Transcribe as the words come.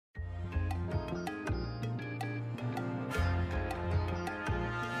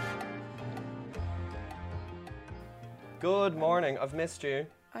Good morning. I've missed you.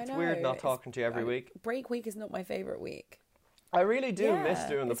 I know. It's weird not talking to you every week. Break week is not my favourite week. I really do miss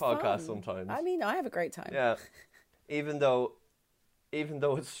doing the it's podcast fun. sometimes. I mean, I have a great time. Yeah. Even though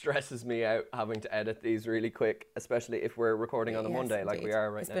it stresses me out having to edit these really quick, especially if we're recording on a Monday like we are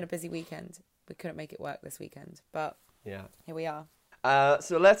right now. It's been a busy weekend. We couldn't make it work this weekend, but yeah, here we are.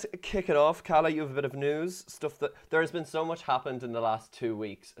 So let's kick it off. Calla, you have a bit of news, stuff that there has been so much happened in the last 2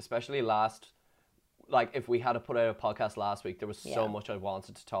 weeks, especially if we had to put out a podcast last week, there was so much I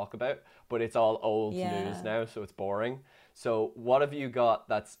wanted to talk about, but it's all old news now, so it's boring. So what have you got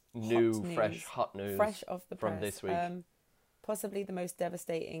that's new, fresh, hot news fresh off the press from this week? Possibly the most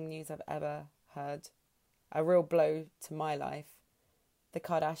devastating news I've ever heard. A real blow to my life. The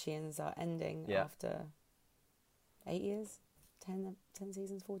Kardashians are ending after 8 years, 10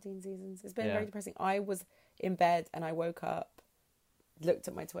 seasons, 14 seasons. It's been very depressing. I was in bed and I woke up, looked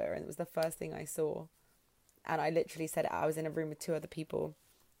at my Twitter, and it was the first thing I saw. And I literally said it. I was in a room with 2 other people,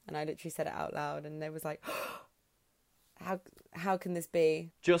 and I literally said it out loud. And they was like, "How can this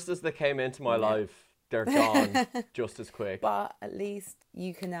be?" Just as they came into my life, they're gone just as quick. But at least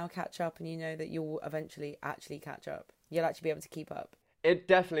you can now catch up, and you know that you'll eventually actually catch up. You'll actually be able to keep up. It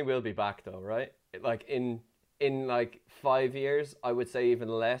definitely will be back, though, right? Like in 5 years, I would say even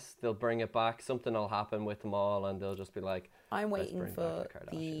less. They'll bring it back. Something will happen with them all, and they'll just be like, "I'm waiting for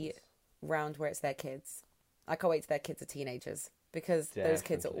the round where it's their kids." I can't wait till their kids are teenagers, because those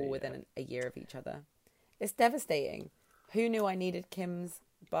kids are all within a year of each other. It's devastating. Who knew I needed Kim's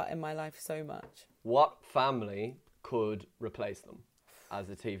butt in my life so much? What family could replace them as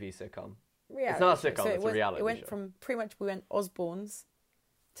a TV sitcom? Reality it's not a sitcom, so it's a reality show. It went from pretty much, we went Osbournes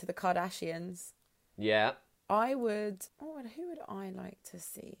to the Kardashians. Yeah. Who would I like to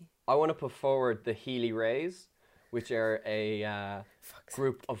see? I want to put forward the Healy Rays, which are a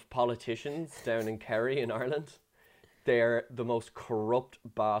group of politicians down in Kerry in Ireland. They're the most corrupt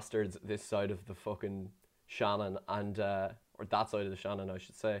bastards this side of the fucking Shannon, and or that side of the Shannon, I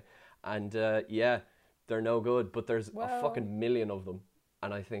should say. And they're no good, but there's a fucking million of them,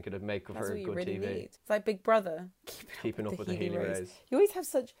 and I think it'd make for good really TV. Need. It's like Big Brother, keeping up with the Healy Rays. You always have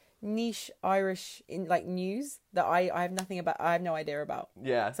such niche Irish news that I have nothing about. I have no idea about.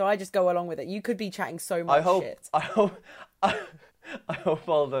 Yeah. So I just go along with it. You could be chatting so much shit. I hope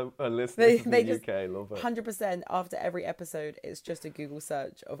all the listeners in the UK love it. 100% after every episode, it's just a Google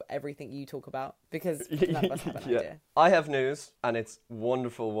search of everything you talk about, because none of us have an idea. I have news, and it's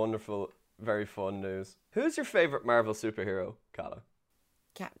wonderful, wonderful, very fun news. Who's your favourite Marvel superhero, Calla?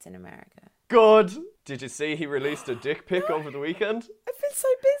 Captain America. Good. Did you see he released a dick pic over the weekend? I've been so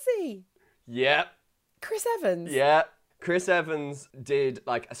busy. Yeah. Chris Evans. Yeah. Chris Evans did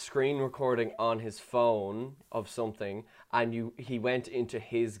like a screen recording on his phone of something, and he went into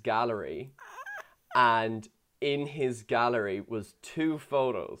his gallery, and in his gallery was 2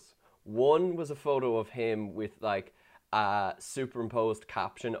 photos. One was a photo of him with like a superimposed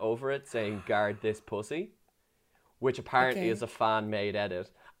caption over it saying "guard this pussy," which apparently is a fan-made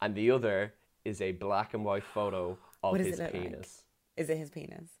edit, and the other is a black and white photo of his penis. Like? Is it his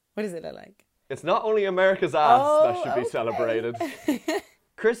penis? What does it look like? It's not only America's ass that should be celebrated.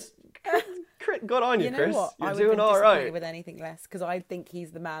 Chris, good on you, Chris. What? You're doing all right. With anything less, because I think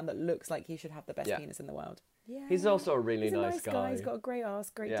he's the man that looks like he should have the best penis in the world. Yeah. He's also a really nice guy. He's got a great ass,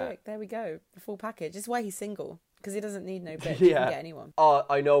 great dick. There we go. The full package. This is why he's single, because he doesn't need no bitch. He can get anyone. Oh,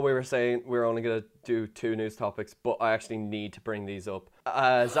 I know we were saying we're only going to do 2 news topics, but I actually need to bring these up.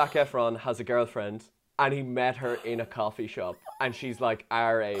 Zac Efron has a girlfriend, and he met her in a coffee shop, and she's like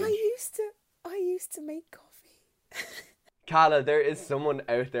our age. I used to make coffee. Calla, there is someone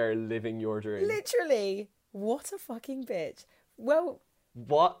out there living your dream. Literally. What a fucking bitch. Well,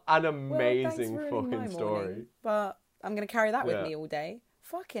 what an amazing fucking story. Morning, but I'm going to carry that with me all day.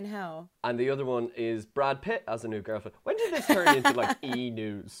 Fucking hell. And the other one is Brad Pitt has a new girlfriend. When did this turn into like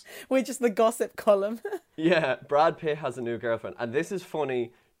E-News? We're just the gossip column. Yeah, Brad Pitt has a new girlfriend. And this is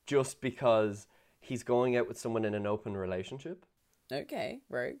funny just because he's going out with someone in an open relationship. Okay,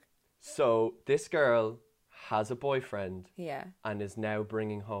 rogue. So this girl has a boyfriend. Yeah. And is now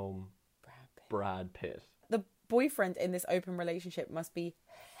bringing home Brad Pitt. The boyfriend in this open relationship must be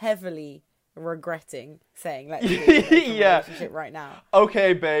heavily regretting saying, let's do an open relationship right now.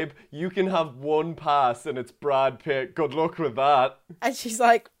 Okay, babe, you can have one pass and it's Brad Pitt. Good luck with that. And she's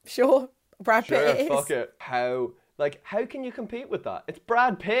like, sure, Brad Pitt it is. Fuck it. How can you compete with that? It's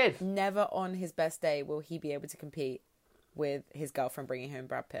Brad Pitt. Never on his best day will he be able to compete with his girlfriend bringing home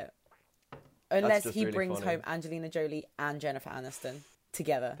Brad Pitt. Unless he really brings home Angelina Jolie and Jennifer Aniston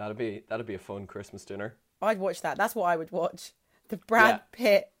together. That'd be a fun Christmas dinner. I'd watch that. That's what I would watch. The Brad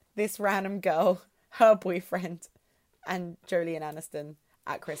Pitt, this random girl, her boyfriend, and Jolene Aniston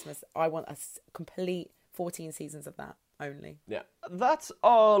at Christmas. I want a complete 14 seasons of that only. Yeah, that's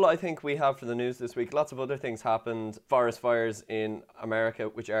all I think we have for the news this week. Lots of other things happened. Forest fires in America,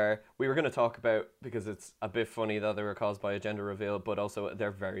 which we were going to talk about because it's a bit funny that they were caused by a gender reveal, but also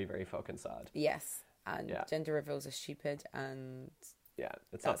they're very, very fucking sad. Yes, and gender reveals are stupid, and yeah,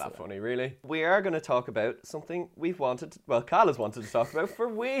 it's not that funny, really. We are going to talk about something Carla's wanted to talk about for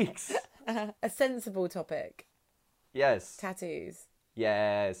weeks. A sensible topic. Yes. Tattoos.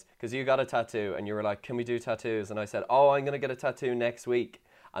 Yes, because you got a tattoo and you were like, can we do tattoos? And I said, oh, I'm going to get a tattoo next week.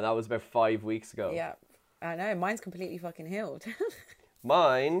 And that was about 5 weeks ago. Yeah, I know. Mine's completely fucking healed.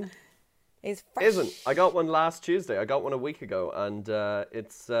 Mine is fresh. Isn't. I got one last Tuesday. I got one a week ago. And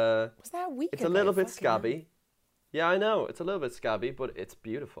it's... was that a week It's ago? a little bit scabby. Yeah, I know. It's a little bit scabby, but it's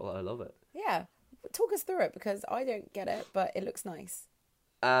beautiful. I love it. Yeah. Talk us through it because I don't get it, but it looks nice.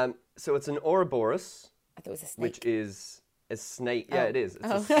 So it's an Ouroboros. I thought it was a snake. Which is a snake. Yeah, it is. It's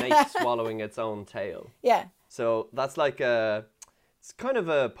a snake swallowing its own tail. Yeah. So that's like it's kind of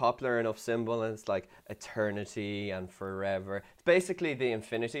a popular enough symbol, and it's like eternity and forever. It's basically the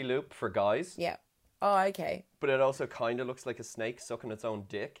infinity loop for guys. Yeah. Oh, okay. But it also kind of looks like a snake sucking its own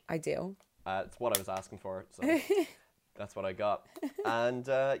dick. Ideal. It's what I was asking for, so that's what I got. And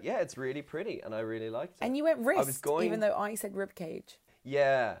yeah, it's really pretty, and I really liked it. And you went wrist, even though I said rib cage.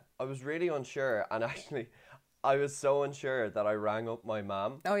 Yeah, I was really unsure, and actually, I was so unsure that I rang up my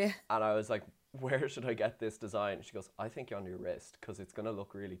mum. Oh, yeah. And I was like, where should I get this design? She goes, I think on your wrist, because it's going to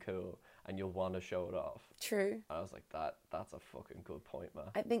look really cool, and you'll want to show it off. True. And I was like, that's a fucking good point, man.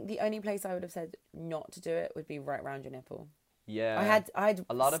 I think the only place I would have said not to do it would be right around your nipple. Yeah. I had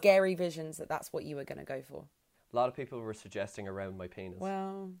a lot scary visions that that's what you were going to go for. A lot of people were suggesting around my penis.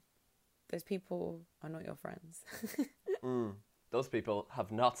 Well, those people are not your friends. Those people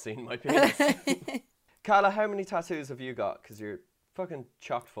have not seen my penis. Carla, how many tattoos have you got? Because you're fucking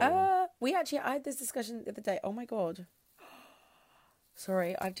chock full of them. I had this discussion the other day. Oh my God.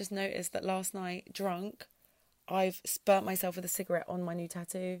 Sorry, I've just noticed that last night, drunk, I've burnt myself with a cigarette on my new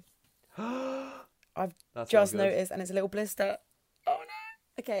tattoo. I've just noticed, and it's a little blister. Oh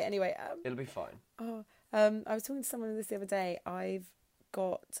no. Okay, anyway. It'll be fine. I was talking to someone this the other day. I've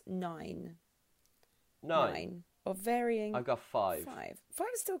got 9. 9 of varying. I've got 5. 5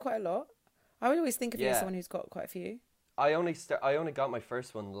 is still quite a lot. I would always think of you as someone who's got quite a few. I only got my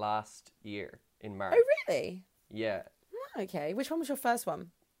first one last year in March. Oh really? Yeah. Okay. Which one was your first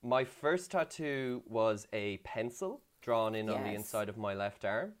one? My first tattoo was a pencil drawn in on the inside of my left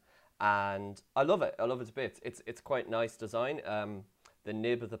arm, and I love it. I love it to bits. It's quite nice design. The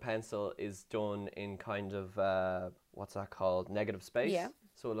nib of the pencil is done in kind of what's that called? Negative space. Yeah.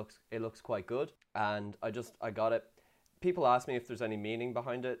 So it looks quite good, and I got it. People ask me if there's any meaning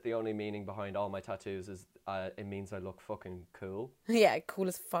behind it. The only meaning behind all my tattoos is it means I look fucking cool. Yeah, cool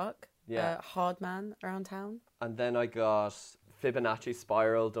as fuck. Yeah. Hard man around town. And then I got Fibonacci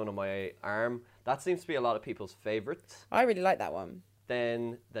spiral done on my arm. That seems to be a lot of people's favourite. I really like that one.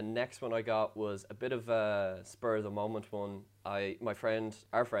 Then the next one I got was a bit of a spur of the moment one. Our friend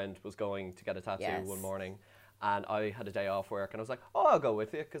was going to get a tattoo one morning, and I had a day off work, and I was like, oh, I'll go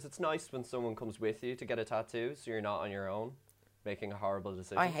with you, because it's nice when someone comes with you to get a tattoo, so you're not on your own making a horrible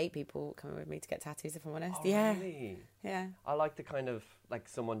decision. I hate people coming with me to get tattoos, if I'm honest. Oh, really? Yeah. I like the kind of, like,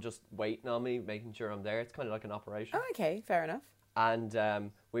 someone just waiting on me, making sure I'm there. It's kind of like an operation. Oh, okay, fair enough.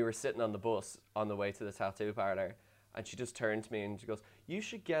 And we were sitting on the bus on the way to the tattoo parlour, and she just turned to me and she goes, you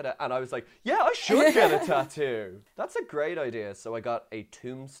should get it. And I was like, yeah, I should get a tattoo. That's a great idea. So I got a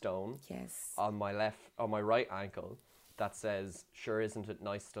tombstone on my right ankle that says, sure isn't it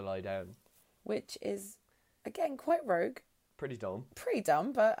nice to lie down? Which is, again, quite rogue. Pretty dumb. Pretty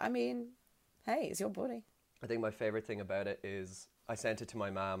dumb, but I mean, hey, it's your body. I think my favourite thing about it is I sent it to my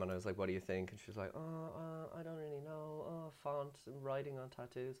mum and I was like, what do you think? And she was like, I don't really know. Font and writing on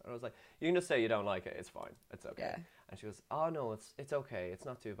tattoos. And I was like, you can just say you don't like it. It's fine. It's okay. Yeah. And she goes, oh, no, it's okay. It's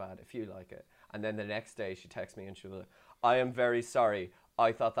not too bad if you like it. And then the next day she texts me and she was like, I am very sorry.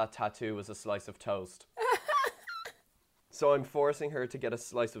 I thought that tattoo was a slice of toast. So I'm forcing her to get a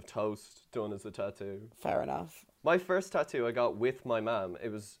slice of toast done as a tattoo. Fair enough. My first tattoo I got with my mum.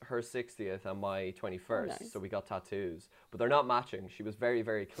 It was her 60th and my 21st. Oh, nice. So we got tattoos. But they're not matching. She was very,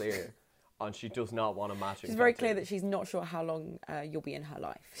 very clear. And she does not want a matching She's very clear that she's not sure how long you'll be in her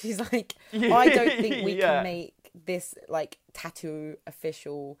life. She's like, I don't think we can make this like tattoo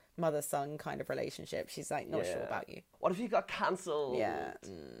official mother-son kind of relationship. She's like, not sure about you. What if you got cancelled? Yeah.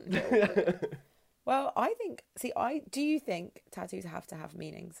 Well, I think, do you think tattoos have to have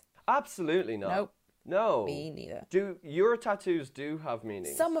meanings? Absolutely not. Nope. No. Me neither. Your tattoos do have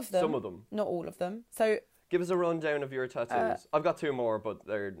meanings? Some of them. Not all of them. So Give us a rundown of your tattoos. I've got 2 more, but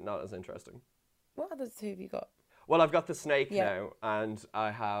they're not as interesting. What other 2 have you got? Well, I've got the snake now, and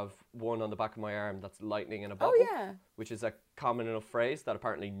I have one on the back of my arm that's lightning in a bottle. Oh, yeah. Which is a common enough phrase that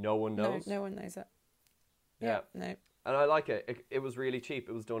apparently no one knows. No one knows it. Yeah. No. And I like it. It was really cheap.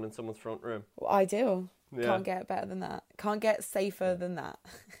 It was done in someone's front room. Well, ideal. Yeah. Can't get better than that. Can't get safer than that.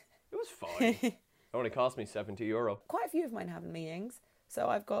 It was fine. It only cost me €70. Quite a few of mine have meanings. So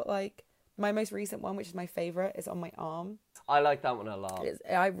I've got like my most recent one, which is my favourite, is on my arm. I like that one a lot.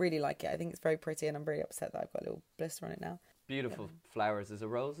 I really like it. I think it's very pretty, and I'm really upset that I've got a little blister on it now. Beautiful flowers. Is it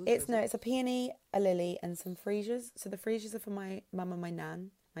roses? It's a peony, a lily, and some freesias. So the freesias are for my mum and my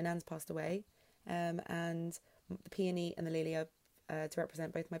nan. My nan's passed away, and the peony and the lily are to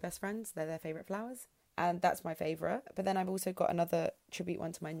represent both my best friends. They're their favourite flowers, and that's my favourite. But then I've also got another tribute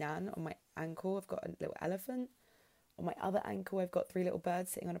one to my nan on my ankle. I've got a little elephant. On my other ankle, I've got 3 little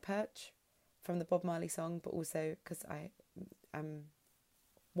birds sitting on a perch from the Bob Marley song, but also because I am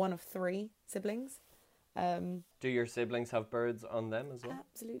one of 3 siblings. Do your siblings have birds on them as well?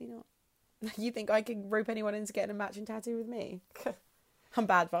 Absolutely not. You think I could rope anyone into getting a matching tattoo with me? I'm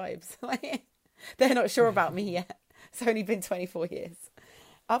bad vibes. They're not sure about me yet. It's only been 24 years.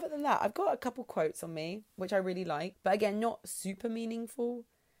 Other than that, I've got a couple quotes on me, which I really like. But again, not super meaningful.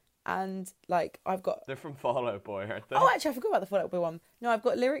 And like, I've got... They're from Fall Out Boy, aren't they? Oh, actually, I forgot about the Fall Out Boy one. No, I've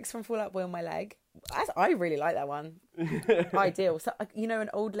got lyrics from Fall Out Boy on my leg. I really like that one. Ideal. So, an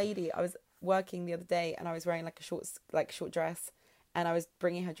old lady, I was working the other day and I was wearing like a short dress, and I was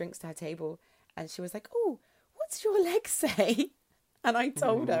bringing her drinks to her table, and she was like, "Oh, what's your leg say?" And I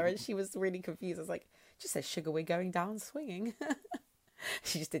told her, and she was really confused. I was like, "It just says sugar, we're going down swinging."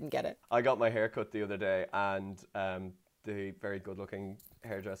 She just didn't get it. I got my hair cut the other day, and the very good looking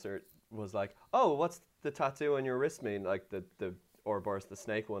hairdresser was like, "Oh, what's the tattoo on your wrist mean?" Like the Ouroboros, the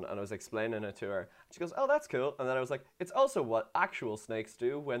snake one. And I was explaining it to her. She goes, "Oh, that's cool." And then I was like, "It's also what actual snakes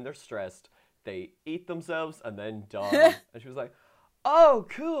do when they're stressed. They eat themselves and then die." And she was like, "Oh,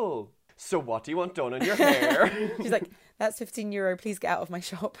 cool. So what do you want done on your hair?" She's like, "That's €15. Please get out of my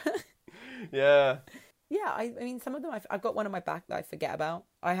shop." Yeah. Yeah, I mean, some of them, I've got one on my back that I forget about.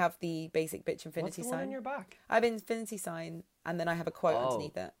 I have the basic bitch infinity What's the sign. one on your back? I have an infinity sign, and then I have a quote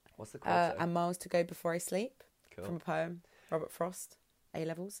underneath it. What's the quote say? "And miles to go before I sleep." Cool. From a poem, Robert Frost, A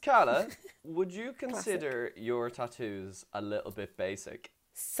levels. Carla, would you consider your tattoos a little bit basic?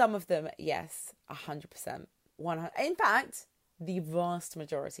 Some of them, yes, 100%. 100. In fact, the vast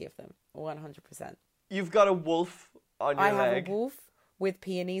majority of them, 100%. You've got a wolf on your leg. I have a wolf with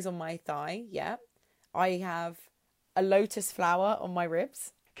peonies on my thigh, yeah. I have a lotus flower on my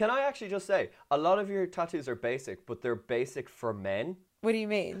ribs. Can I actually just say, a lot of your tattoos are basic, but they're basic for men. What do you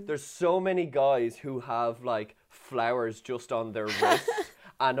mean? There's so many guys who have like flowers just on their wrist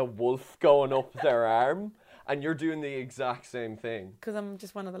and a wolf going up their arm, and you're doing the exact same thing. Because I'm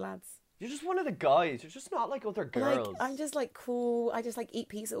just one of the lads. You're just one of the guys. You're just not like other girls. Like, I'm just like cool. I just like eat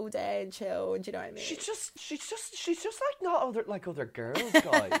pizza all day and chill. And do you know what I mean? She's just like not other girls,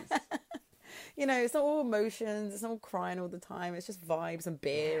 guys. It's not all emotions. It's not all crying all the time. It's just vibes and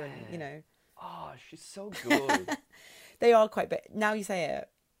beer and. Oh, she's so good. They are quite big. Now you say it.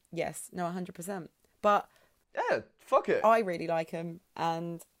 Yes. No, 100%. But yeah, fuck it. I really like them,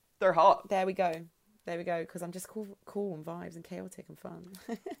 and they're hot. There we go. Because I'm just cool and vibes and chaotic and fun.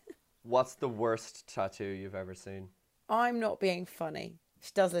 What's the worst tattoo you've ever seen? I'm not being funny.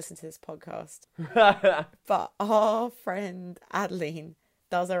 She does listen to this podcast. But our friend Adeline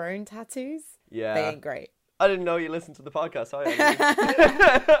does her own tattoos. Yeah. They ain't great. I didn't know you listened to the podcast. Hi,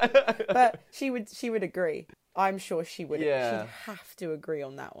 But she would agree. I'm sure she would. Yeah. She'd have to agree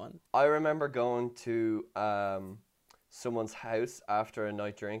on that one. I remember going to someone's house after a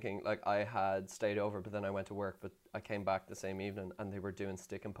night drinking. Like, I had stayed over, but then I went to work, but I came back the same evening, and they were doing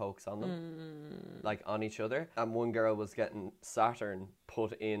stick and pokes on them, like on each other. And one girl was getting Saturn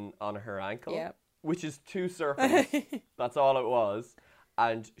put in on her ankle, which is 2 circles. That's all it was.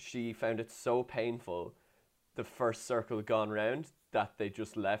 And she found it so painful, the first circle gone round, that they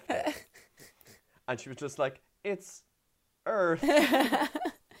just left it. And she was just like, "It's Earth."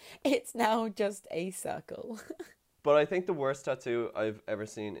 It's now just a circle. But I think the worst tattoo I've ever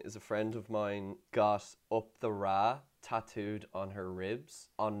seen is a friend of mine got "Up the Ra" tattooed on her ribs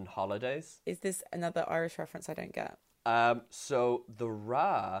on holidays. Is this another Irish reference I don't get? So the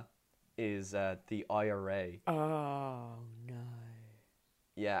Ra is the IRA. Oh, no.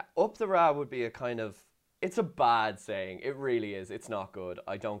 Yeah, "Up the Ra" would be a kind of... It's a bad saying. It really is. It's not good.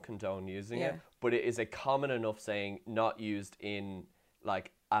 I don't condone using it. But it is a common enough saying, not used in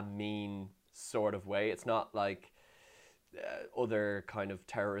like a mean sort of way. It's not like other kind of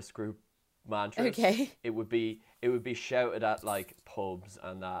terrorist group mantras. Okay. It would be shouted at like pubs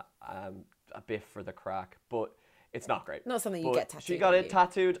and that, a bit for the crack, but it's not great. Not something you But get tattooed. she got on it you.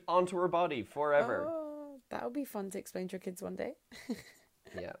 tattooed onto her body forever. Oh, that would be fun to explain to your kids one day.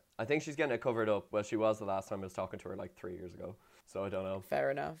 Yeah, I think she's getting it covered up. Well, she was the last time I was talking to her like 3 years ago, so I don't know. Fair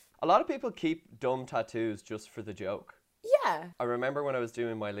enough. A lot of people keep dumb tattoos just for the joke. Yeah. I remember when I was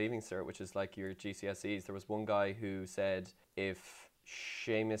doing my Leaving Cert, which is like your GCSEs, there was one guy who said if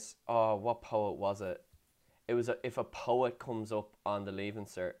Seamus, oh, what poet was it? It was if a poet comes up on the Leaving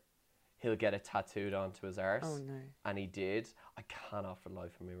Cert, he'll get it tattooed onto his arse. Oh no. And he did. I cannot for the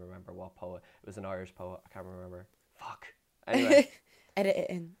life of me remember what poet. It was an Irish poet. I can't remember. Fuck. Anyway. Edit it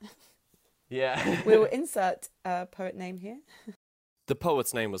in. Yeah. We will insert a poet name here. The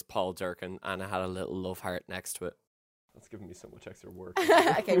poet's name was Paul Durkin, and it had a little love heart next to it. That's giving me so much extra work.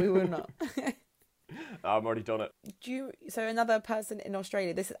 Okay, we will not. I've already done it. So another person in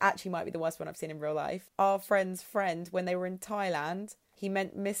Australia, this actually might be the worst one I've seen in real life. Our friend's friend, when they were in Thailand, he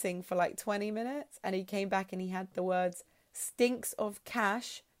went missing for like 20 minutes and he came back and he had the words "stinks of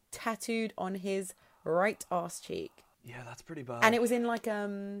cash" tattooed on his right arse cheek. Yeah, that's pretty bad. And it was in like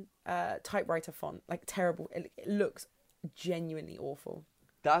typewriter font, like terrible. It looks genuinely awful.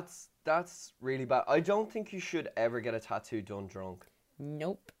 That's really bad. I don't think you should ever get a tattoo done drunk.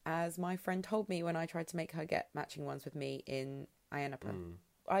 Nope. As my friend told me when I tried to make her get matching ones with me in Ayia Napa.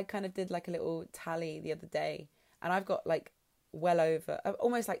 I kind of did like a little tally the other day and I've got like well over,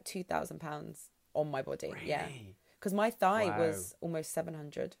 almost like £2,000 on my body. Really? Yeah. Because my thigh was almost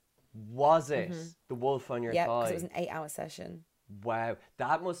 700. Was it? The wolf on your thigh? Yeah, because it was an 8-hour session. Wow.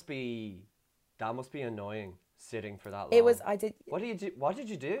 That must be annoying, sitting for that long. It was, What did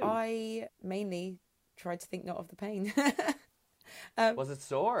you do? I mainly tried to think not of the pain. Was it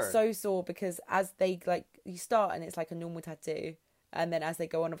sore? So sore because as they you start and it's like a normal tattoo, and then as they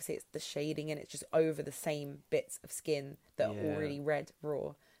go on, obviously it's the shading and it's just over the same bits of skin that are already red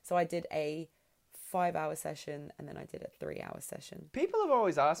raw. So I did a 5-hour session and then I did a 3-hour session. People have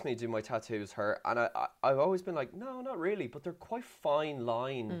always asked me, do my tattoos hurt? And I've always been like, no, not really. But they're quite fine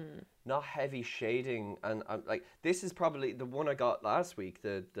line, not heavy shading. And I'm like, this is probably the one I got last week.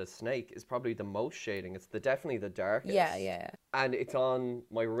 The snake is probably the most shading. It's definitely the darkest. Yeah. And it's on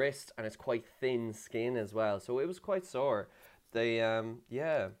my wrist and it's quite thin skin as well. So it was quite sore. They, I'm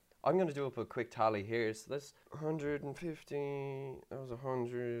going to do up a quick tally here. So that's 150, that was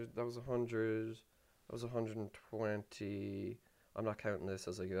 100, that was 100. That was 120. I'm not counting this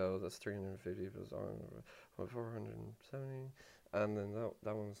as I go. That's 350 plus 470. And then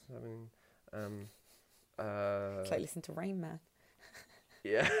that one's 7. It's like listen to Rain Man.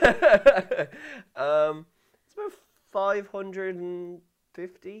 Yeah. It's about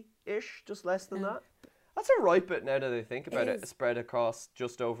 550-ish, just less than that. That's a right bit now that I think about it, spread across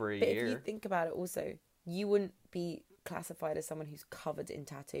just over a year. If you think about it also, you wouldn't be classified as someone who's covered in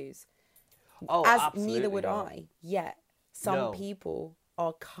tattoos. Oh, as absolutely neither would not. I. Yet some people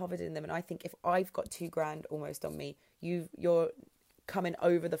are covered in them, and I think if I've got $2,000 almost on me, you're coming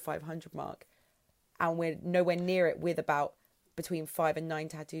over the 500 mark, and we're nowhere near it with about between 5 and 9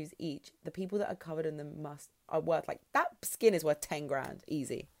 tattoos each. The people that are covered in them are worth like that skin is worth $10,000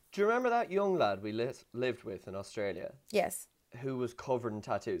 easy. Do you remember that young lad we lived with in Australia? Yes. Who was covered in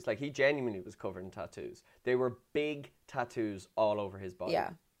tattoos? Like he genuinely was covered in tattoos. They were big tattoos all over his body.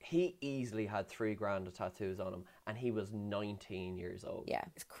 Yeah. He easily had $3,000 of tattoos on him, and he was 19 years old. Yeah,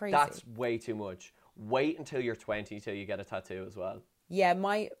 it's crazy. That's way too much. Wait until you're 20 till you get a tattoo as well. Yeah,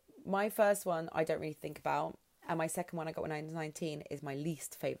 my first one I don't really think about, and my second one I got when I was 19 is my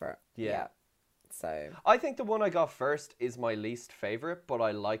least favourite. Yeah. So I think the one I got first is my least favourite, but I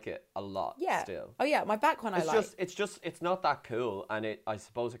like it a lot yeah. still. Oh yeah, my back one I like. It's not that cool, and I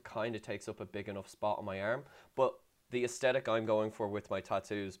suppose it kind of takes up a big enough spot on my arm, but the aesthetic I'm going for with my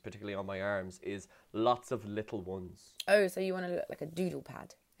tattoos, particularly on my arms, is lots of little ones. Oh, so you want to look like a doodle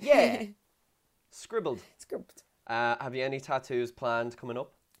pad? Yeah. Scribbled. Have you any tattoos planned coming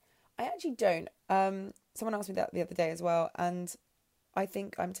up? I actually don't. Someone asked me that the other day as well, and I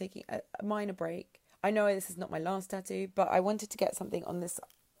think I'm taking a minor break. I know this is not my last tattoo, but I wanted to get something on this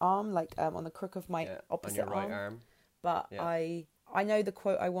arm, like on the crook of my opposite on your right arm. But I know the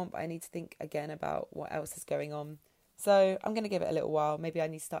quote I want, but I need to think again about what else is going on. So I'm going to give it a little while. Maybe I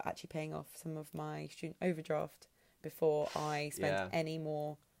need to start actually paying off some of my student overdraft before I spend any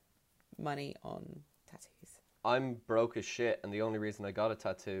more money on tattoos. I'm broke as shit, and the only reason I got a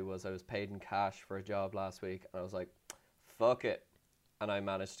tattoo was I was paid in cash for a job last week, and I was like, fuck it. And I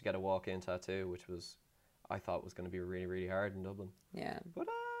managed to get a walk-in tattoo, which I thought was going to be really, really hard in Dublin. Yeah. But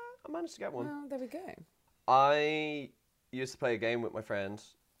I managed to get one. Well, there we go. I used to play a game with my friend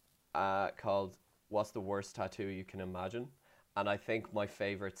called "What's the Worst Tattoo You Can Imagine?" And I think my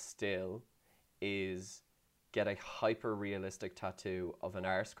favorite still is get a hyper realistic tattoo of an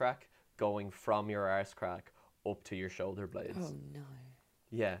arse crack going from your arse crack up to your shoulder blades. Oh no.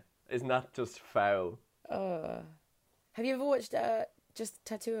 Yeah, isn't that just foul? Have you ever watched Just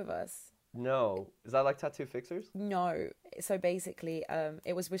Tattoo of Us? No. Is that like Tattoo Fixers? No. So basically,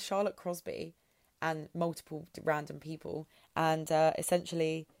 it was with Charlotte Crosby and multiple random people. And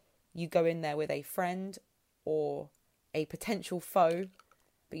essentially, you go in there with a friend or a potential foe,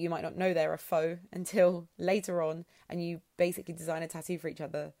 but you might not know they're a foe until later on. And you basically design a tattoo for each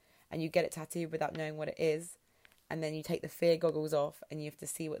other. And you get it tattooed without knowing what it is. And then you take the fear goggles off and you have to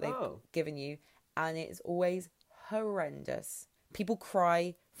see what they've given you. And it's always horrendous. People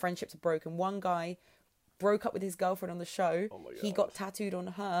cry, friendships are broken. One guy broke up with his girlfriend on the show. Oh my God. He got tattooed on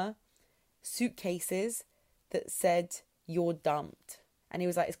her suitcases that said, "You're dumped." And he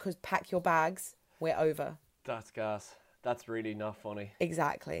was like, "It's because pack your bags, we're over." That's gas. That's really not funny.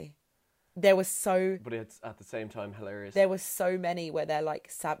 Exactly. There was so... But it's at the same time hilarious. There were so many where they're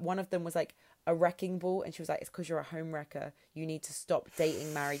like... One of them was like a wrecking ball. And she was like, "It's because you're a home wrecker. You need to stop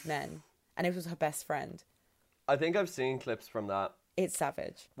dating married men." And it was her best friend. I think I've seen clips from that. It's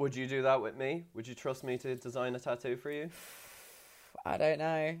savage. Would you do that with me? Would you trust me to design a tattoo for you? I don't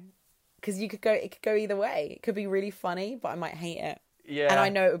know. Because it could go either way. It could be really funny, but I might hate it. Yeah. And I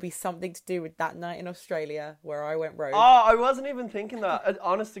know it would be something to do with that night in Australia where I went rogue. Oh, I wasn't even thinking that.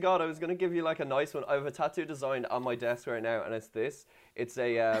 Honest to God, I was going to give you like a nice one. I have a tattoo designed on my desk right now, and it's this. It's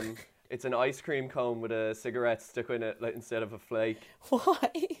a it's an ice cream cone with a cigarette stuck in it like, instead of a flake. Why?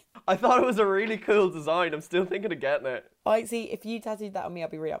 I thought it was a really cool design. I'm still thinking of getting it. I see. If you tattooed that on me,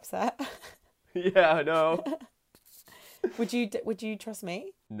 I'd be really upset. Yeah, I know. Would you trust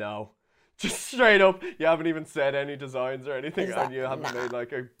me? No. Just straight up, you haven't even said any designs or anything, Is and that- you haven't nah. made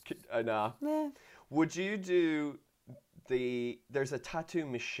like a nah. Yeah. Would you do there's a tattoo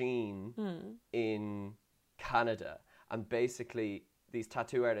machine in Canada, and basically these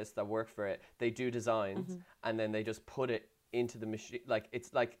tattoo artists that work for it, they do designs and then they just put it into the machine,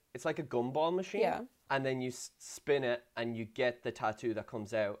 it's like a gumball machine. Yeah. And then you spin it and you get the tattoo that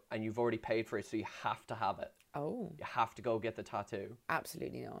comes out, and you've already paid for it, so you have to have it. Oh, You have to go get the tattoo.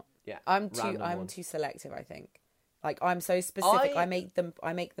 absolutely not. Yeah. I'm random one. too selective, I think. Like I'm so specific. I I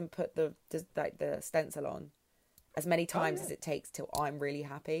make them put the stencil on as many times yeah. as it takes till I'm really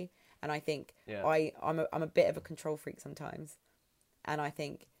happy. And I think Yeah. I'm a bit of a control freak sometimes. And I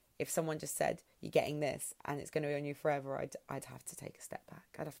think if someone just said you're getting this and it's going to be on you forever, I'd have to take a step back.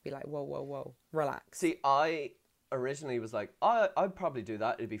 I'd have to be like, whoa, relax. See, I originally was like, I'd probably do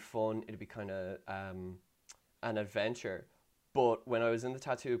that. It'd be fun. It'd be kind of an adventure. But when I was in the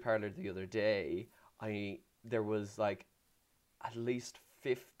tattoo parlor the other day, there was like at least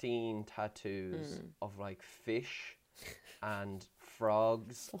 15 tattoos of like fish and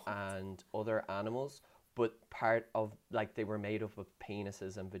frogs and other animals, but part of like they were made up of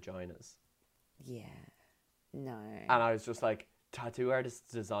penises and vaginas. Yeah. No. And I was just like, tattoo artists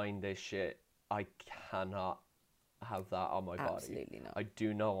designed this shit. I cannot have that on my body. Absolutely not. I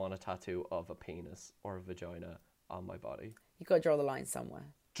do not want a tattoo of a penis or a vagina on my body. You've got to draw the line somewhere.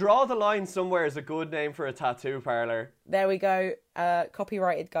 Draw the line somewhere is a good name for a tattoo parlor. There we go.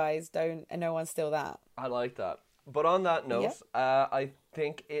 Copyrighted, guys. No one steal that. I like that. But on that note, I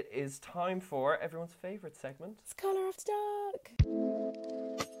think it is time for everyone's favourite segment. It's Colour After Dark.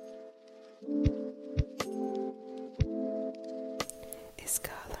 It's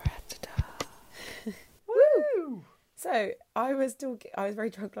Colour After Dark. Woo! So I was very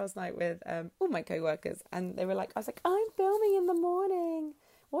drunk last night with all my co-workers, and they were like, I was like, I'm filming in the morning.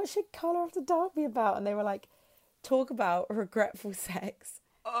 What should Colour After Dark be about? And they were like, talk about regretful sex.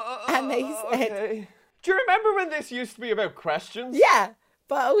 And they said, Okay. Do you remember when this used to be about questions? yeah,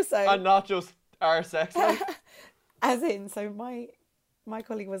 but also, And not just our sex life? as in, so my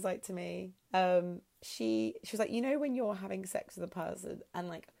colleague was like to me, she was like, you know, when you're having sex with a person and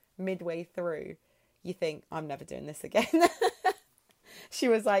like midway through, you think, I'm never doing this again. She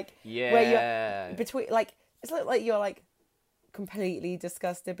was like, Yeah. where you're between, like, it's like you're like completely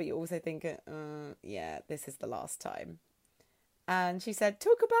disgusted, but you're also thinking, yeah, this is the last time. And she said,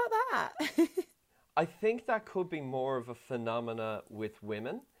 talk about that. I think that could be more of a phenomena with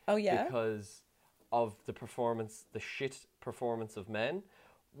women. Oh, yeah? Because of the shit performance of men.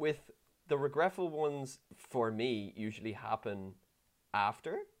 With the regretful ones, for me, usually happen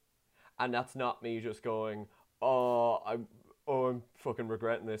after. And that's not me just going, I'm fucking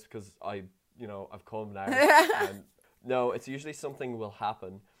regretting this because I've come now. And no, it's usually something will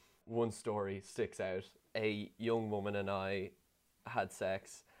happen. One story sticks out. A young woman and I had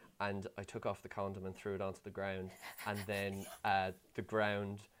sex, and I took off the condom and threw it onto the ground, and then the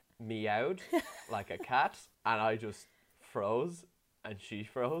ground meowed like a cat, and I just froze, and she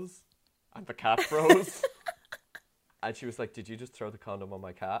froze, and the cat froze. And she was like, did you just throw the condom on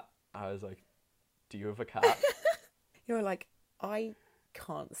my cat? I was like, do you have a cat? You're like, I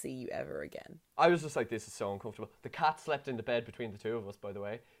can't see you ever again. I was just like, this is so uncomfortable. The cat slept in the bed between the two of us, by the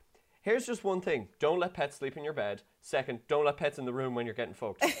way. Here's just one thing. Don't let pets sleep in your bed. Second, don't let pets in the room when you're getting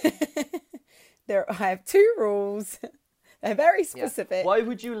fucked. I have 2 rules. They're very specific. Yeah. Why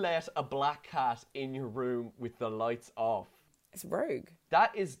would you let a black cat in your room with the lights off? It's rogue.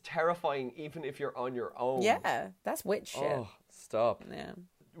 That is terrifying, even if you're on your own. Yeah, that's witch shit. Oh, stop. Yeah.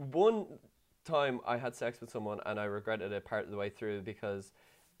 One time I had sex with someone and I regretted it part of the way through because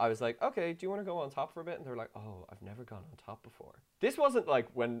I was like, okay, do you want to go on top for a bit? And they were like, oh, I've never gone on top before. This wasn't like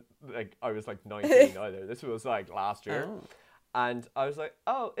when I was like 19 either. This was like last year. Oh. And I was like,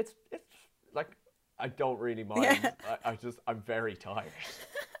 oh, it's like, I don't really mind. Yeah. I'm very tired.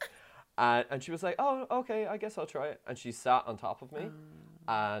 And she was like, oh, okay, I guess I'll try it. And she sat on top of me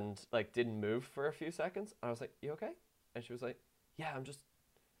and like didn't move for a few seconds. And I was like, you okay? And she was like, yeah, I'm just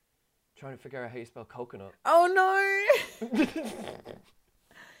trying to figure out how you spell coconut. Oh no!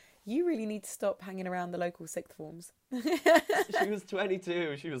 You really need to stop hanging around the local sixth forms. She was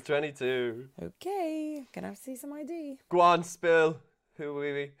 22. Okay, gonna have to see some ID. Go on, spill.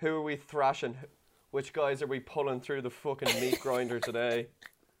 Who are we thrashing? Which guys are we pulling through the fucking meat grinder today?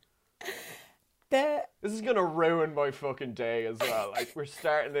 This is gonna ruin my fucking day as well. Like, we're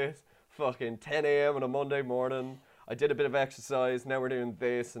starting this fucking 10 a.m. on a Monday morning. I did a bit of exercise, now we're doing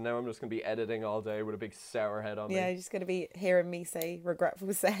this, and now I'm just going to be editing all day with a big sour head on me. Yeah, you're just going to be hearing me say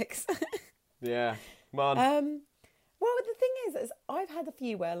regretful sex. Yeah, come on. Well, the thing is I've had a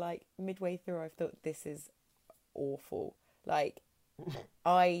few where, like, midway through I've thought, this is awful. Like,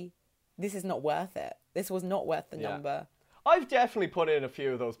 this is not worth it. This was not worth the number. I've definitely put in a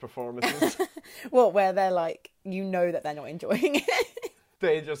few of those performances. What, where they're like, you know that they're not enjoying it?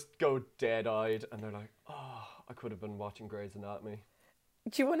 They just go dead-eyed, and they're like, oh, I could have been watching Grey's Anatomy.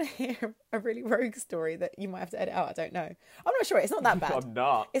 Do you want to hear a really rogue story that you might have to edit out? I don't know. I'm not sure. It's not that bad. I'm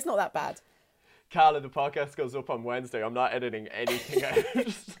not. It's not that bad. Carla, the podcast goes up on Wednesday. I'm not editing anything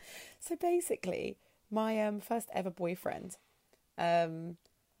out. So basically, my first ever boyfriend,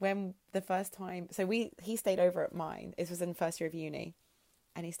 when the first time... So he stayed over at mine. This was in first year of uni.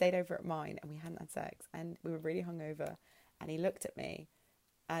 And he stayed over at mine, and we hadn't had sex. And we were really hungover. And he looked at me,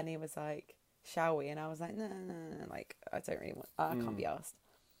 and he was like, shall we? And I was like, no, like, I don't really want, I can't be asked.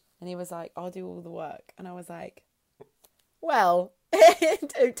 And he was like, I'll do all the work. And I was like, well,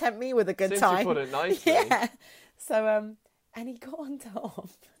 don't tempt me with a good time. Since you put it nicely. Yeah. So, and he got on top,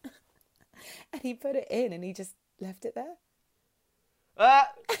 and he put it in, and he just left it there.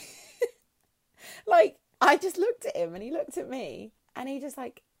 Like, I just looked at him, and he looked at me, and he just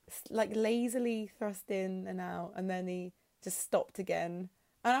like lazily thrust in and out, and then he just stopped again.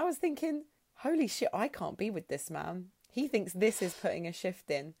 And I was thinking, holy shit, I can't be with this man. He thinks this is putting a shift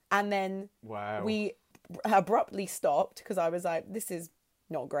in. And then we abruptly stopped because I was like, this is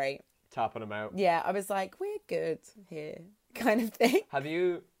not great. Tapping him out. Yeah, I was like, we're good here, kind of thing. Have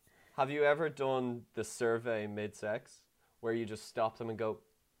you ever done the survey mid-sex where you just stop them and go,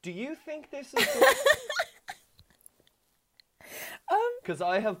 do you think this is good? Because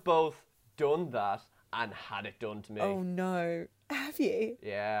I have both done that and had it done to me. Oh no. Have you?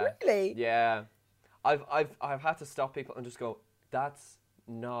 Yeah. Really? Yeah. I've had to stop people and just go, that's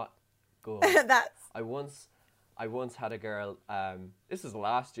not good. I once had a girl, this was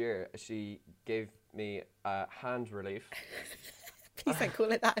last year, she gave me hand relief. Please don't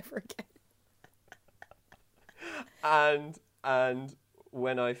call it that ever again. And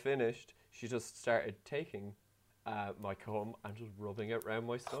when I finished, she just started taking my comb and just rubbing it around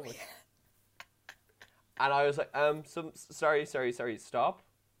my stomach. Oh, yeah. And I was like, sorry, stop.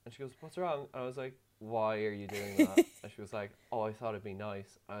 And she goes, what's wrong? And I was like, why are you doing that? And she was like, oh, I thought it'd be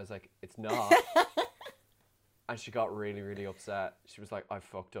nice. And I was like, it's not. And she got really, really upset. She was like, I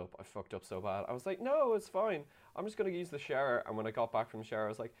fucked up so bad. I was like, no, it's fine. I'm just going to use the shower. And when I got back from the shower, I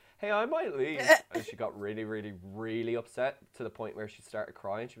was like, hey, I might leave. And she got really, really, really upset to the point where she started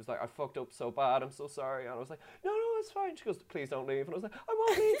crying. She was like, I fucked up so bad. I'm so sorry. And I was like, no, it's fine. She goes, please don't leave. And I was like, I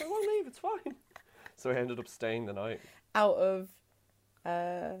won't leave. It's fine. So I ended up staying the night. Out of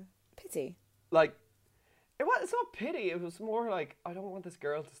pity? Like, it's not pity. It was more like, I don't want this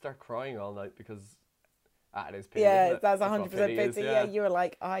girl to start crying all night because... it is pity, yeah, isn't it? That's 100% pity. Is, yeah, you were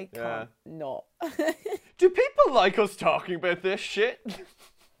like, I can't not. Do people like us talking about this shit?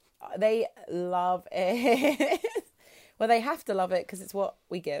 They love it. Well, they have to love it because it's what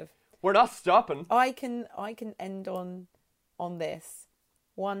we give. We're not stopping. I can end on this.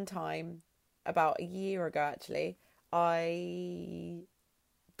 One time, about a year ago, actually, I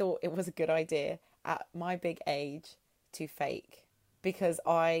thought it was a good idea at my big age to fake, because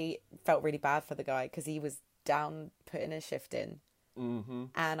I felt really bad for the guy because he was down putting a shift in. Mm-hmm.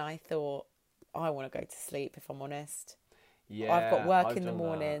 And I thought, I want to go to sleep, if I'm honest. Yeah, I've got work I've in the done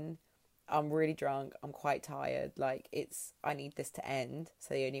morning. I'm really drunk. I'm quite tired. Like, I need this to end.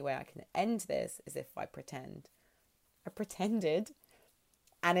 So the only way I can end this is if I pretend. I pretended.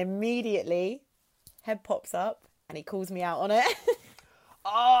 And immediately, head pops up and he calls me out on it.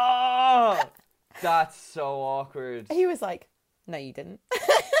 Oh, that's so awkward. He was like, no, you didn't. And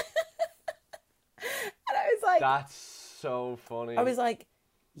I was like... That's so funny. I was like,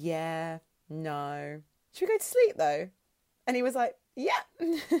 yeah, no. Should we go to sleep, though? And he was like, yeah.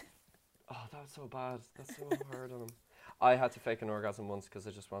 Oh, that was so bad. That's so hard on him. I had to fake an orgasm once because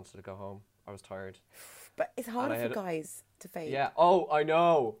I just wanted to go home. I was tired. But it's harder for guys to fake. Yeah. Oh, I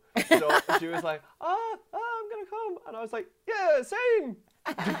know. So she was like, I'm going to come. And I was like, yeah, same.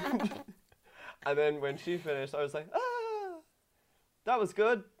 And then when she finished, I was like, that was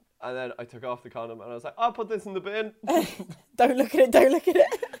good. And then I took off the condom and I was like, I'll put this in the bin. Don't look at it. Don't look at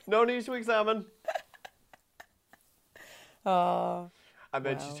it. No need to examine. Oh. And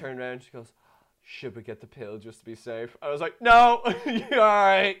then she turned around and she goes, should we get the pill just to be safe? I was like, no, you're all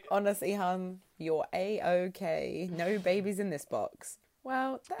right. Honestly, hun, you're A-okay. No babies in this box.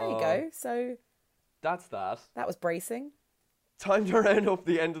 Well, there you go. So that's that. That was bracing. Time to round up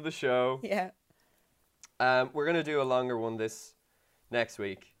the end of the show. Yeah. We're going to do a longer one this next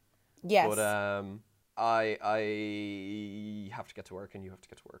week. Yes. But I have to get to work and you have to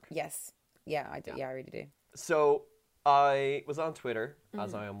get to work. Yes. Yeah, I do. Yeah, I really do. So I was on Twitter,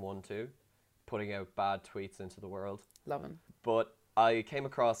 as I am one to, putting out bad tweets into the world. Love them. But I came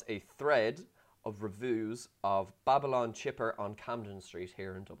across a thread of reviews of Babylon Chipper on Camden Street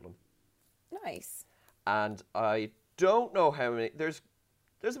here in Dublin. Nice. And I don't know how many. There's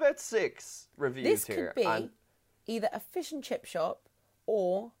about 6 reviews here. This could be either a fish and chip shop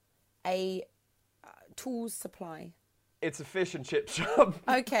or a tools supply. It's a fish and chip shop.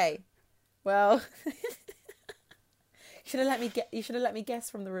 Okay. Well, you should have let me guess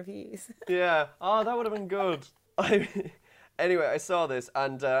from the reviews. Yeah. Oh, that would have been good. Anyway, I saw this,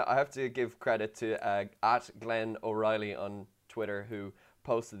 and I have to give credit to at Glenn O'Reilly on Twitter, who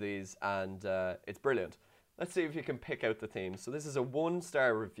posted these, and it's brilliant. Let's see if you can pick out the theme. So this is a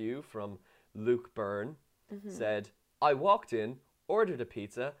 1-star review from Luke Byrne. Said, I walked in, ordered a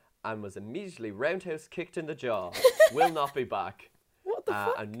pizza, and was immediately roundhouse kicked in the jaw. Will not be back. What the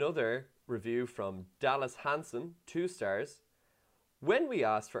fuck? Another review from Dallas Hansen, 2 stars. When we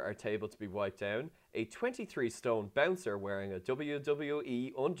asked for our table to be wiped down, a 23-stone bouncer wearing a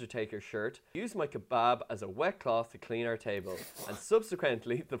WWE Undertaker shirt used my kebab as a wet cloth to clean our table, and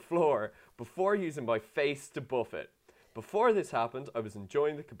subsequently the floor, before using my face to buff it. Before this happened, I was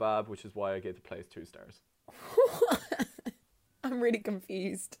enjoying the kebab, which is why I gave the place 2 stars. I'm really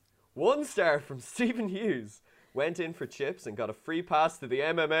confused. 1 star from Stephen Hughes. Went in for chips and got a free pass to the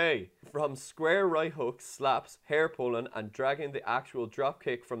MMA. From square right hooks, slaps, hair pulling and dragging the actual drop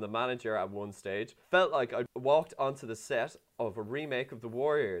kick from the manager at one stage, felt like I walked onto the set of a remake of The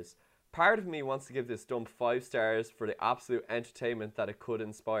Warriors. Part of me wants to give this dump 5 stars for the absolute entertainment that it could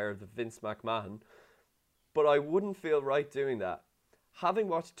inspire the Vince McMahon, but I wouldn't feel right doing that. Having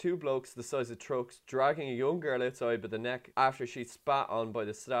watched 2 blokes the size of trucks dragging a young girl outside by the neck after she spat on by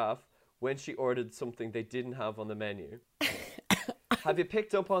the staff when she ordered something they didn't have on the menu. Have you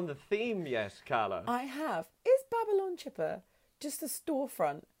picked up on the theme yet, Carla? I have. Is Babylon Chipper just a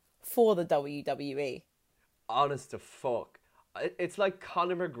storefront for the WWE? Honest to fuck. It's like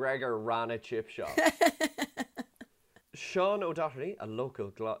Conor McGregor ran a chip shop. Sean O'Doherty, a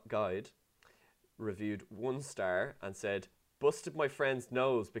local guide, reviewed 1 star and said, busted my friend's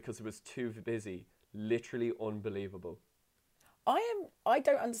nose because it was too busy. Literally unbelievable. I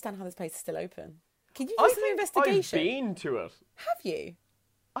don't understand how this place is still open. Can you do some investigation? I've been to it. Have you?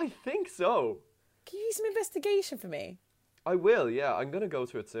 I think so. Can you do some investigation for me? I will, yeah. I'm going to go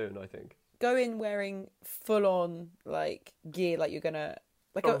to it soon, I think. Go in wearing full-on, gear, like you're going to...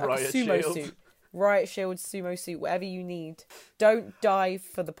 Like a riot sumo shield. suit. Riot shield, sumo suit, whatever you need. Don't die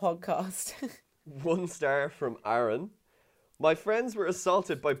for the podcast. 1 star from Aaron. My friends were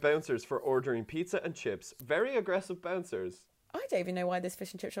assaulted by bouncers for ordering pizza and chips. Very aggressive bouncers. I don't even know why this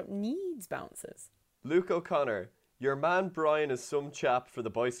fish and chip shop needs bouncers. Luke O'Connor. Your man Brian is some chap for the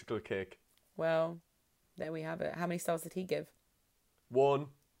bicycle kick. Well, there we have it. How many stars did he give? 1.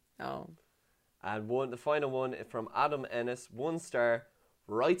 Oh. And the final one is from Adam Ennis, 1 star.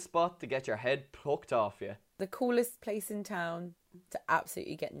 Right spot to get your head plucked off you. The coolest place in town to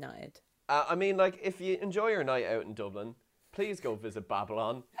absolutely get nutted. I mean, like, if you enjoy your night out in Dublin, please go visit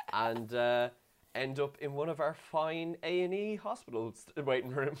Babylon and end up in one of our fine A&E hospitals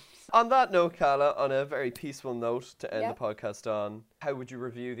waiting rooms. On that note, Carla, on a very peaceful note to end the podcast on, how would you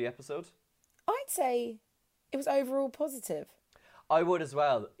review the episode? I'd say it was overall positive. I would as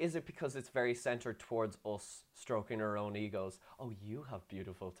well. Is it because it's very centered towards us stroking our own egos? Oh, you have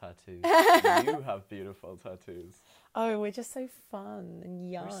beautiful tattoos. You have beautiful tattoos. Oh, we're just so fun and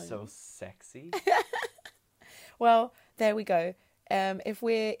young. We're so sexy. Well, there we go. If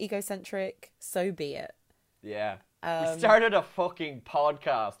we're egocentric, so be it. Yeah. We started a fucking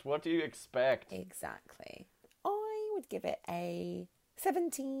podcast. What do you expect? Exactly. I would give it a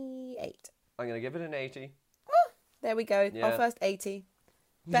 78. I'm going to give it an 80. There we go. Yeah. Our first 80.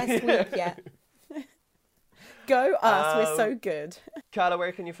 Best week yet. Go us. We're so good. Carla,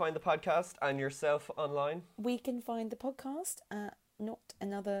 where can you find the podcast and yourself online? We can find the podcast at Not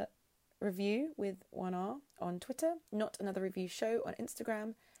Another Review with 1R on Twitter, Not Another Review Show on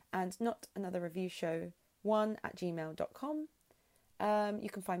Instagram, and Not Another Review Show 1@gmail.com. You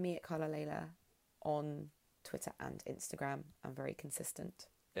can find me at Carla Layla on Twitter and Instagram. I'm very consistent.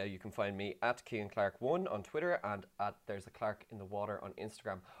 You can find me at Cian Clark 1 on Twitter and at There's a Clark in the Water on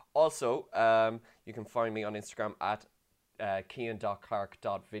Instagram. Also, you can find me on Instagram at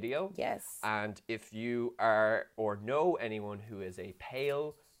Cian.clark.video. Yes. And if you are or know anyone who is a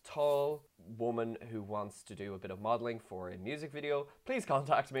pale, tall woman who wants to do a bit of modelling for a music video, please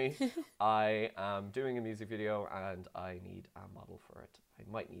contact me. I am doing a music video and I need a model for it. I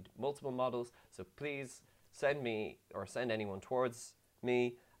might need multiple models, so please send me or send anyone towards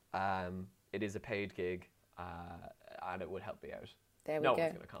me. It is a paid gig and it would help me out. There we No go.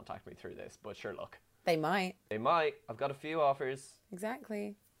 one's going to contact me through this, but sure, look. They might. They might. I've got a few offers.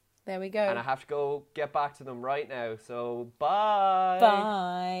 Exactly. There we go. And I have to go get back to them right now. So, bye.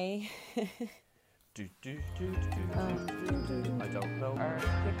 Bye. I don't know.